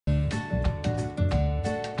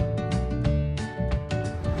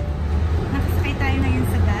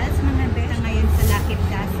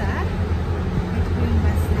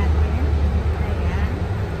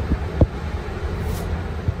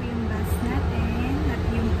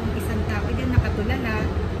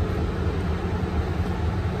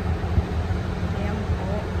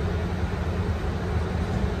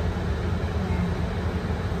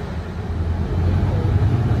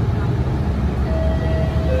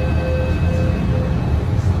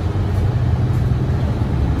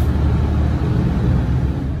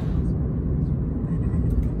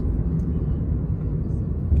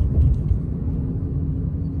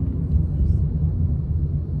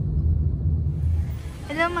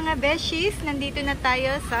Hello mga beshies! Nandito na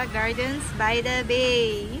tayo sa Gardens by the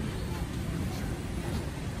Bay.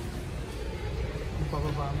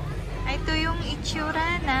 Ito yung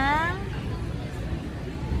itsura ng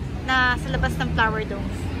sa labas ng flower dome.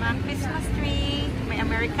 Mga Christmas tree, may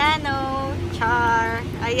Americano, char,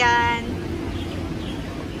 ayan,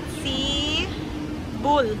 si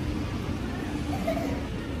Bull.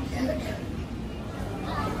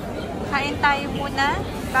 Kain tayo muna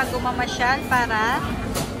bago mamasyal para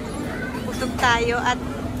busog tayo at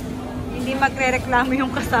hindi magre-reklamo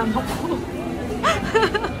yung kasama ko.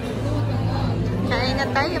 Kain na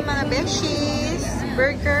tayo mga beshies.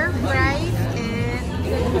 Burger, fries, and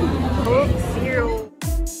Coke Zero.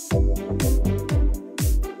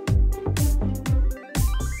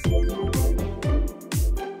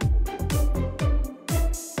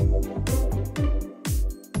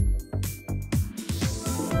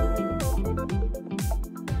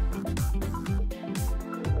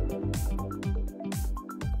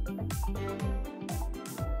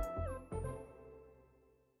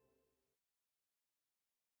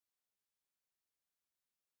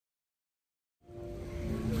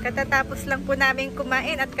 Katatapos lang po namin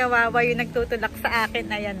kumain at kawawa yung nagtutulak sa akin.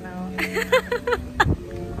 Ayan na.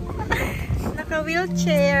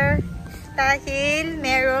 Naka-wheelchair dahil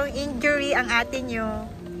merong injury ang ate nyo.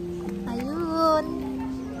 Ayun.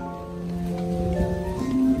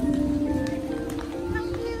 Ang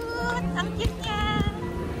cute! Ang cute niya!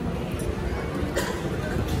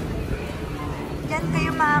 Diyan kayo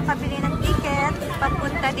makakabili ng ticket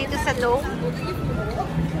papunta dito sa dome.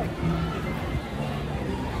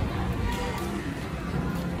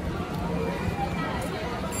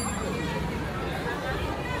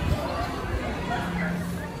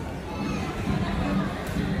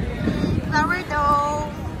 Flower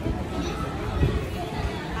dome.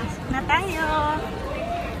 Pasok na tayo.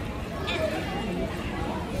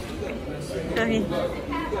 Sorry.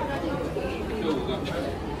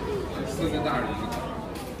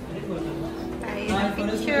 Tayo ng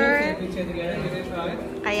picture.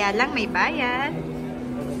 Kaya lang may bayad.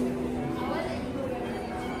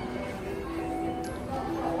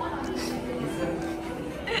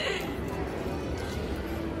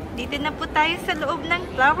 Dito na po tayo sa loob ng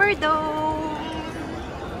flower dome.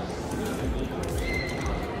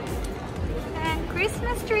 And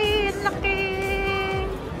Christmas tree. Ang laki.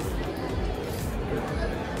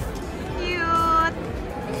 Cute.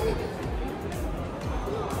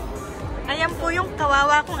 Ayan po yung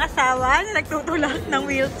kawawa kong asawa na nagtutulak ng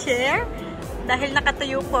wheelchair. Dahil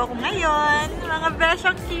nakatayo po ako ngayon. Mga besh,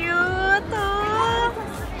 ang cute. Oh.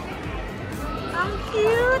 Ang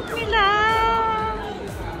cute nila.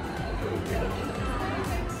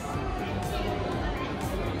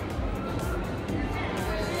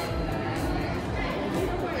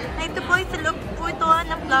 Ito po ay sa loob po ito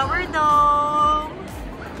ng flower dome.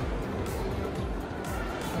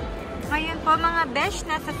 Ngayon po mga besh,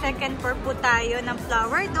 nasa second floor po tayo ng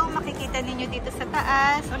flower dome. Makikita ninyo dito sa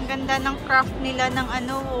taas. Ang ganda ng craft nila ng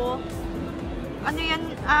ano. Ano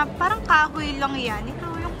yan? Parang kahoy lang yan. Ito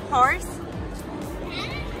yung horse.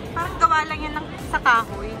 Parang gawa lang yan sa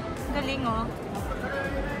kahoy. Galing oh.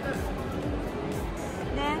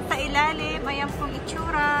 Then sa ilalim, ayan pong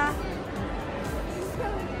itsura.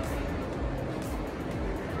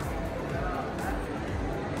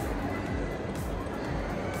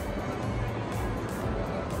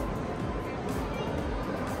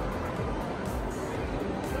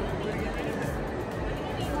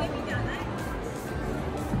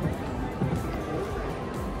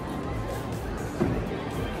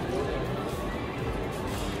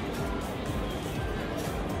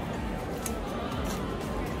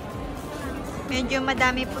 Medyo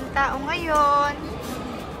madami pong tao ngayon.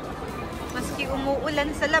 Maski umuulan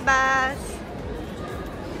sa labas.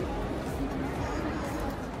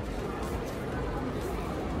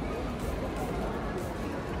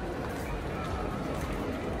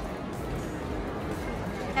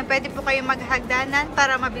 Na pwede po kayo maghagdanan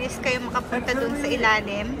para mabilis kayo makapunta dun sa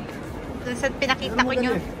ilalim. Dun sa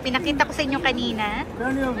pinakita ko sa inyo kanina.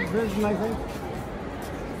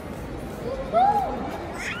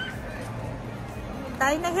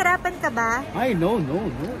 Tay, nahirapan ka ba? Ay, no.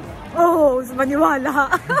 Oh, maniwala.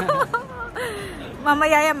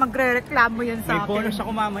 Mamaya yan, magre-reklamo yan sa akin. May bonus ako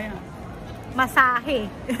mamaya. Masahe.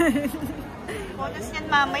 Bonus yan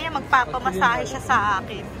mamaya, magpapamasahe siya sa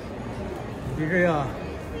akin. Hindi kaya.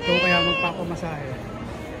 Ito kaya magpapamasahe.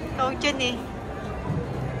 Ikaw dyan eh.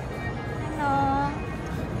 Ano?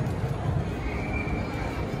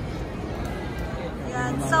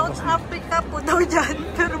 Yan, South Africa po daw dyan.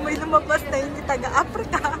 Pero may lumabas na hindi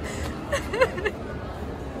taga-Africa.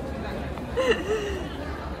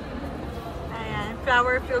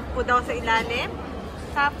 flower field po daw sa ilalim.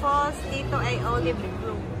 Tapos, dito ay olive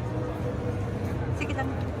grove. Sige lang.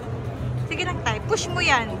 Sige lang tayo. Push mo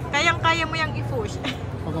yan. Kayang-kaya mo yung i-push.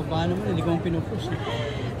 Pagpapaan naman, hindi ko mong pinupush.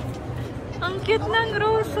 Ang cute ng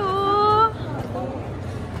rose, oh.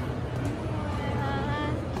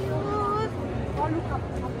 Cute.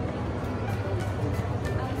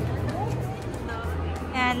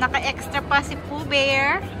 Yan, naka-extra pa si Pooh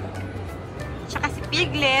Bear. Tsaka si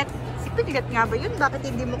Piglet. Si Piglet nga ba yun? Bakit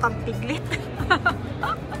hindi mo kang Piglet?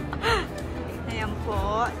 Ayan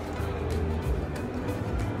po.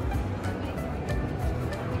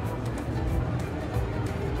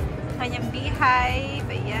 Kanyang beehive.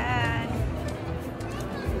 Ayan.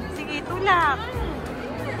 Sige, tulak.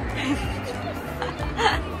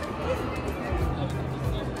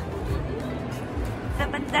 Sa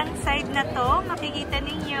bandang side na to, makikita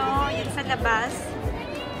ninyo yun sa labas.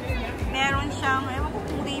 Meron siyang, ewan ko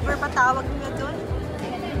kung river pa tawag nila doon.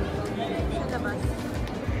 Sa labas.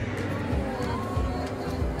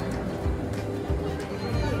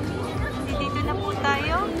 Dito na po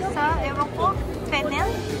tayo sa, ewan ko, Fennel?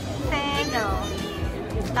 Fennel.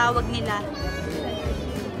 Tawag nila.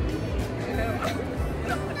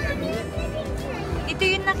 Ito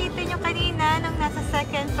yung nakita nyo kanina nung nasa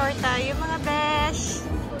second floor tayo, mga besh.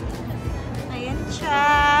 Ayan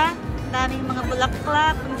siya. Daming mga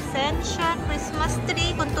bulaklak, konsensya, Christmas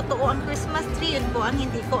tree. Kung totoo ang Christmas tree, yun po ang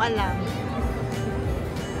hindi ko alam.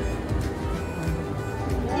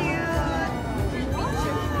 Cute!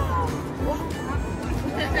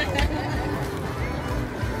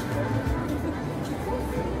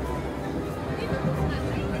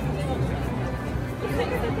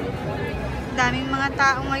 Daming mga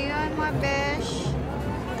tao ngayon, mga besh.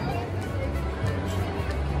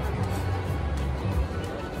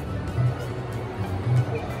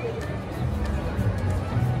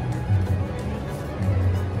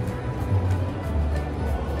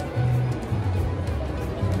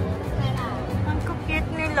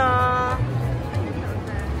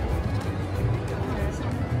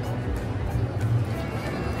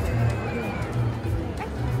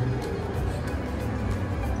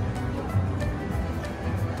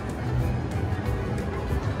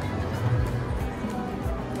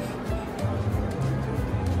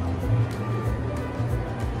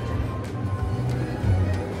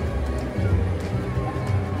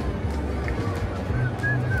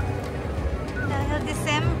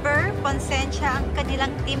 Konsensya ang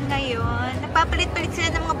kanilang team ngayon. Nagpapalit-palit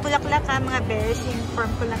sila ng mga bulaklak, ha, mga besh.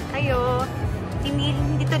 Inform ko lang kayo. Hindi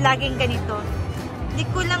to laging ganito. Hindi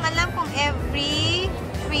ko lang alam kung every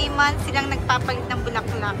 3 months silang nagpapalit ng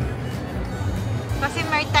bulaklak. Kasi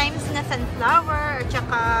may times na sunflower at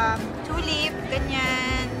saka tulip,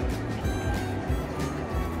 ganyan.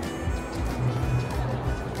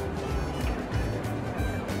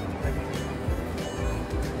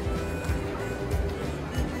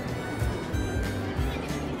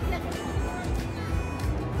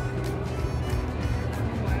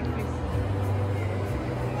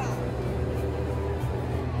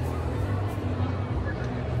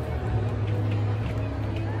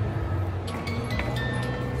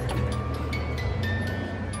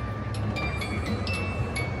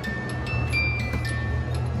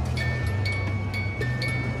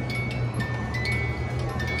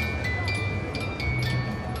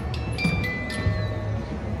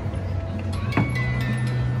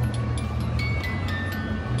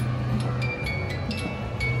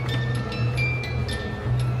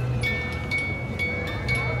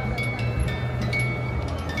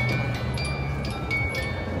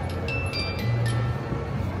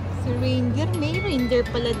 Reindeer, may reindeer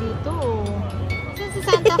pala dito. Saan si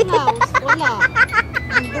Santa Claus? Wala.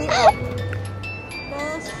 Hindi up.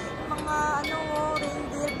 There's mga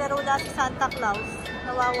reindeer pero wala si Santa Claus.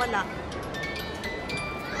 Nawawala.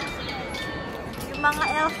 Yung mga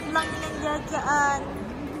elf lang nandiyan dyan.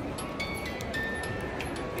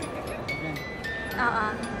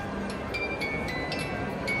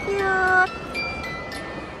 Cute.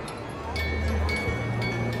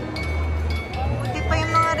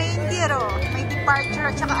 May departure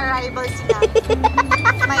at saka arrival sila.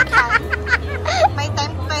 May time. May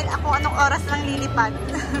time kung ako anong oras lang lilipad.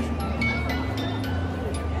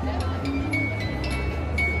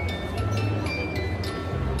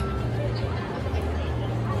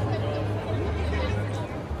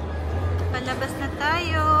 Palabas na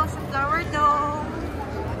tayo sa Flower Dome.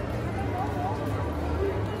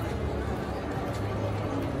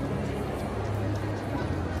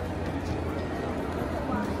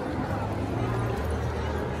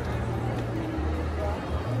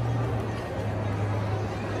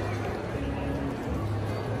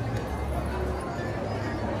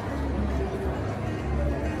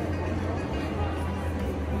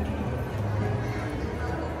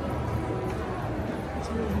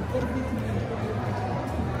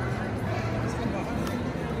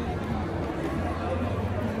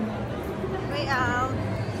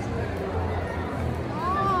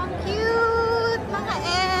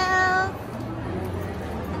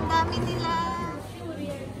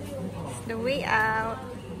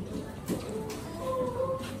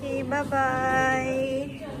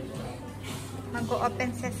 Bye-bye!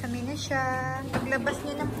 Mag-open sesame na siya. Paglabas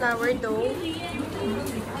niyo ng flour dough,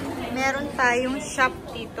 meron tayong shop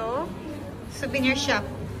dito. Souvenir shop.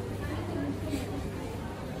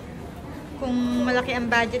 Kung malaki ang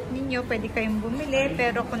budget ninyo, pwede kayong bumili.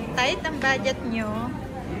 Pero kung tight ang budget nyo,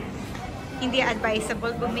 hindi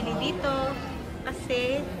advisable bumili dito.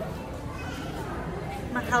 Kasi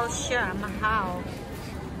mahal siya. Mahal.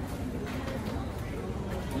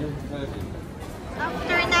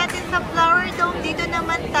 After natin sa flower dome, dito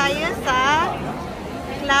naman tayo sa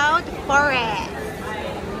Cloud Forest.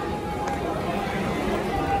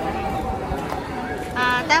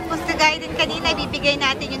 Tapos kagaya din kanina, bibigay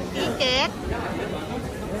natin yung ticket.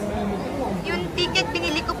 Yung ticket,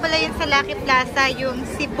 binili ko pala yun sa Lucky Plaza, yung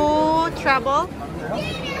Cebu Travel.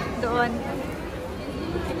 Doon.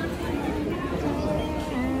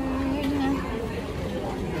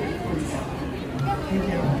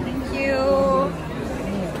 Thank you.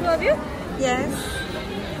 Love you? Yes.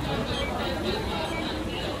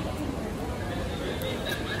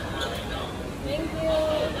 Thank you.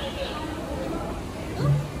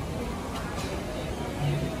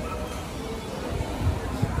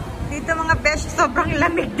 Dito mga besh, sobrang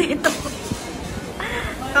lamig dito.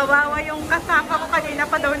 Kawawa yung kasama ko kanina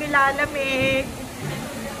pa daw nilalamig.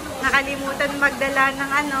 Nakalimutan magdala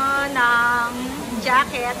ng ng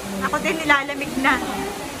jacket. Ako din nilalamig na.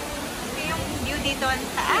 Ito yung view dito ang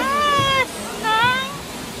taas ng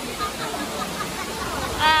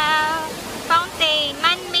fountain.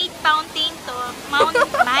 Man-made fountain to.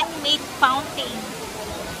 Man-made fountain.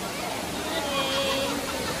 Okay.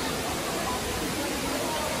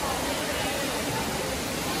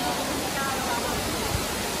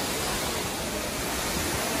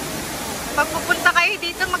 Pag pupunta kayo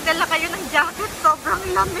dito, magdala kayo ng jacket. Sobrang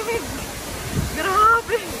lamig.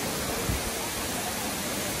 Grabe.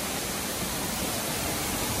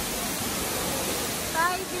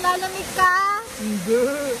 Tay, nilalamig ka? Hindi.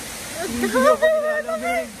 Hindi ako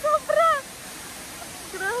nilalamig. Sobra.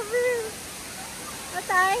 Grabe.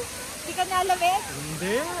 Tay, hindi ka nalamig?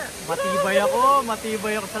 Hindi. Matibay ako.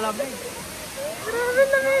 Matibay ako sa lamig. Grabe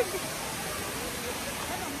lamig.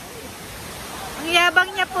 Ang yabang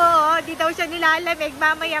niya po, di daw siya nilalamig.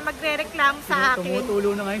 Mamaya magre-reklamo sa akin.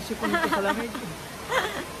 Tumutulo na ngayon sipon ko sa lamig.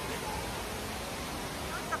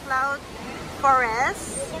 Sa Cloud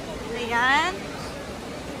Forest. Ayan.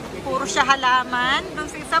 Puro siya halaman. Doon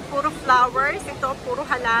sa isa, puro flowers. Ito, puro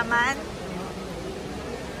halaman.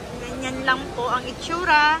 Ganyan lang po ang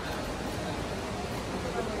itsura.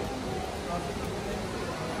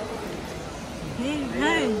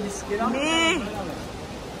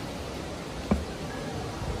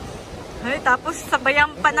 Ay, tapos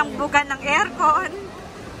sabayan pa ng buga ng aircon.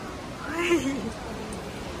 Ay.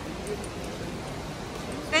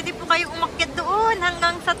 Pwede po kayong umakyat doon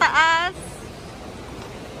hanggang sa taas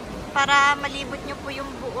para malibot nyo po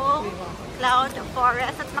yung buong Cloud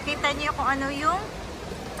Forest at makita nyo kung ano yung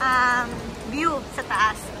view sa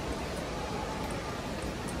taas.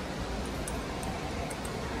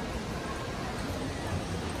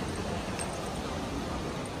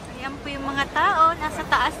 Ayan po yung mga tao. Nasa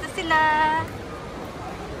taas na sila.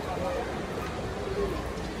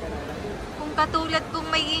 Kung katulad kung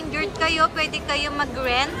may injured kayo, pwede kayo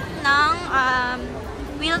mag-rent ng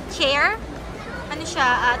wheelchair. Ano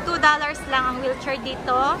siya? $2 lang ang wheelchair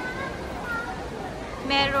dito.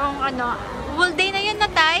 Merong whole day na yun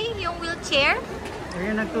na tay, yung wheelchair.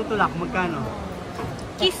 Kaya nagtutulak, magkano?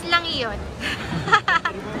 Kiss lang yun.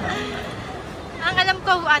 Ang alam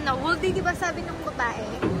ko, whole day, di ba sabi ng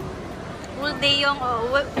babae? Whole day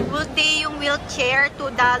yung wheelchair,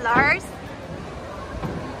 $2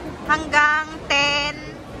 hanggang 10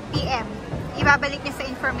 PM. Ibabalik niya sa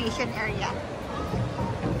information area.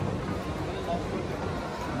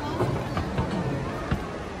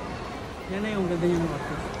 Yan na yung ganda yung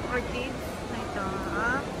orchids. Orchids? Ito.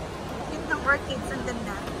 Yun ng orchids, ang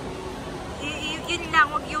ganda. Yun lang,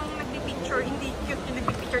 huwag yung nagpipicture. Hindi cute yung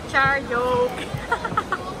nagpipicture. Char, joke.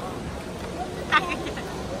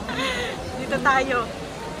 Dito tayo.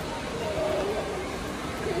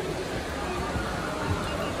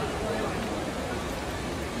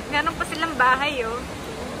 Ganon pa silang bahay, oh.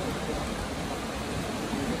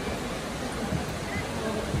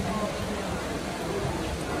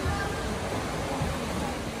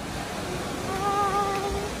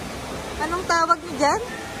 Anong tawag niyo dyan?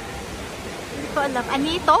 Hindi ko alam.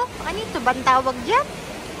 Anito? Anito ba ang tawag dyan?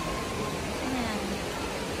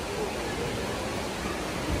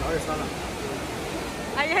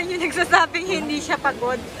 Ayan yung nagsasabing hindi siya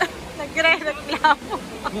pagod. Nagre-reklamo.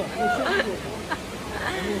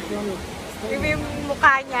 Yung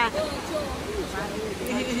mukha niya.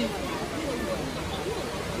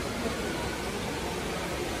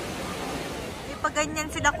 Pag ganyan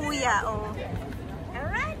sila kuya, oh.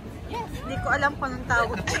 Alright? Yes. Hindi ko alam kung anong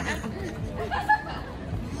tawag.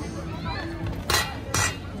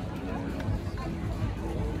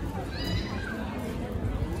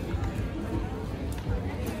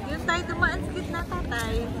 Yung tayo dumaan sa gitna,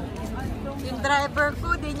 tatay. Yung driver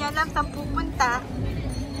ko, di niya alam saan pupunta.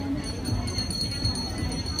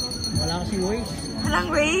 Wala kasing waste. Walang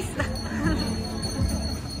waste.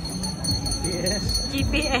 Yes.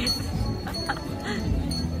 GPS.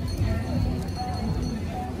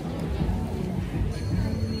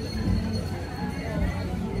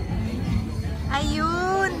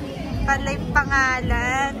 Ayun, pala yung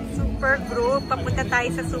pangalan, Super Grove. Papunta tayo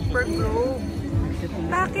sa Super Grove.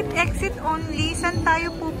 Bakit exit only? Saan tayo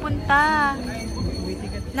pupunta?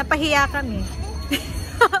 Napahiya kami.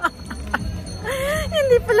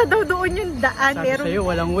 Hindi pala daw doon yung daan. Sabi sa'yo,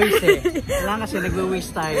 walang waste eh. Wala kasi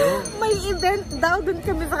nagwe-waste tayo. May event daw doon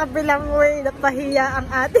kami sa kabilang way. Napahiya ang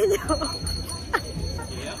ate nyo.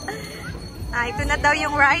 Ito na daw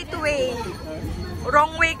yung right way.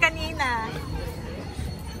 Wrong way kanina.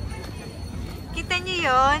 Kita nyo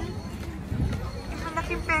yun? Yung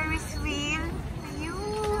malaking Ferris wheel.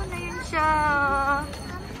 Ayun siya.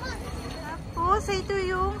 Tapos, ito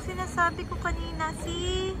yung sinasabi ko kanina.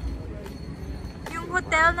 Yung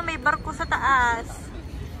hotel na may barko sa taas.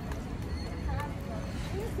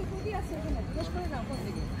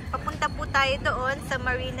 Papunta po tayo doon sa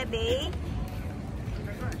Marina Bay.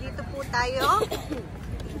 Dito po tayo.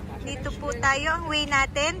 Dito po tayo. Ang way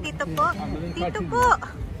natin. Dito po. Dito po.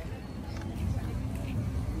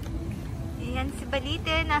 Ayan si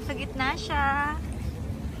Balite. Nasa gitna siya.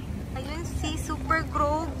 Ayun si Super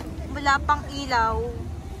Grove. Wala pang ilaw.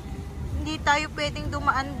 Hindi tayo pwedeng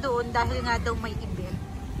dumaan doon dahil nga daw may event.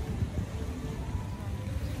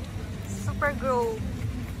 Super Grove.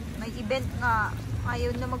 May event nga.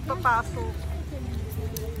 Ayaw na magpapasok.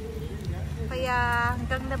 Kaya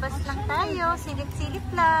hanggang labas lang tayo. Silip-silip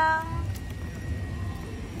lang.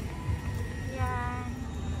 Yan.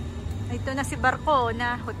 Ito na si barko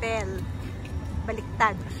na hotel.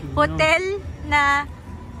 Baliktad. Hotel na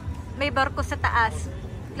may barko sa taas.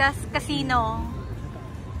 Plus casino.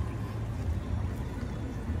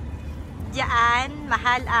 Diyan,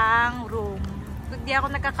 mahal ang room. Kung di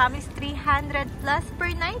ako nagkakamis, 300 plus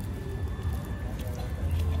per night.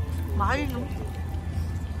 Mahal, no?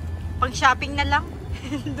 Pang shopping na lang.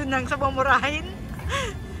 Doon lang sa pamurahin.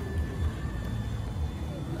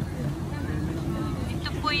 Ito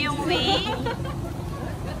po yung way.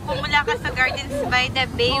 Pumula ka sa Gardens by the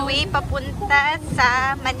Bayway papunta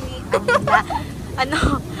sa Manila.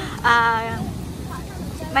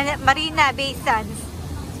 Marina Bay Sands.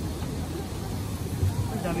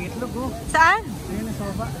 Daming itlog oh. Saan? Ayun na sa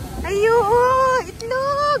baba. Ayun!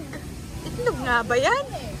 Itlog! Itlog nga ba yan?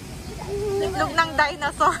 Itlog ng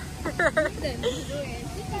dinosaur.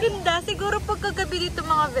 Ganda. Siguro pagkagabi dito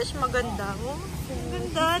mga besh maganda. Oh.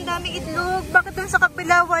 Ganda. Ang daming itlog. Bakit dun sa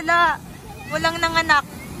kabila wala? Walang nanganak.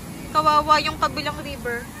 Kawawa yung kabilang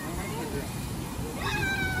river.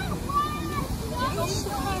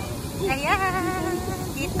 Ayan.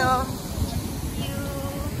 Dito.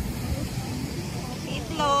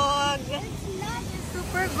 Itlog.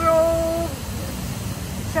 Super Grove.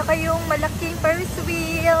 Tsaka yung malaking Ferris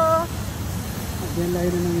wheel. Diyan layo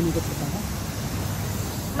na nang inikot sa taas.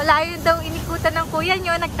 Malayo daw inikutan ng kuya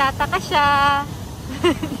nyo. Nagtataka siya.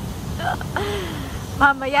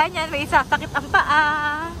 Mamaya niyan may sasakit ang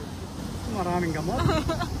paa. Maraming gamot.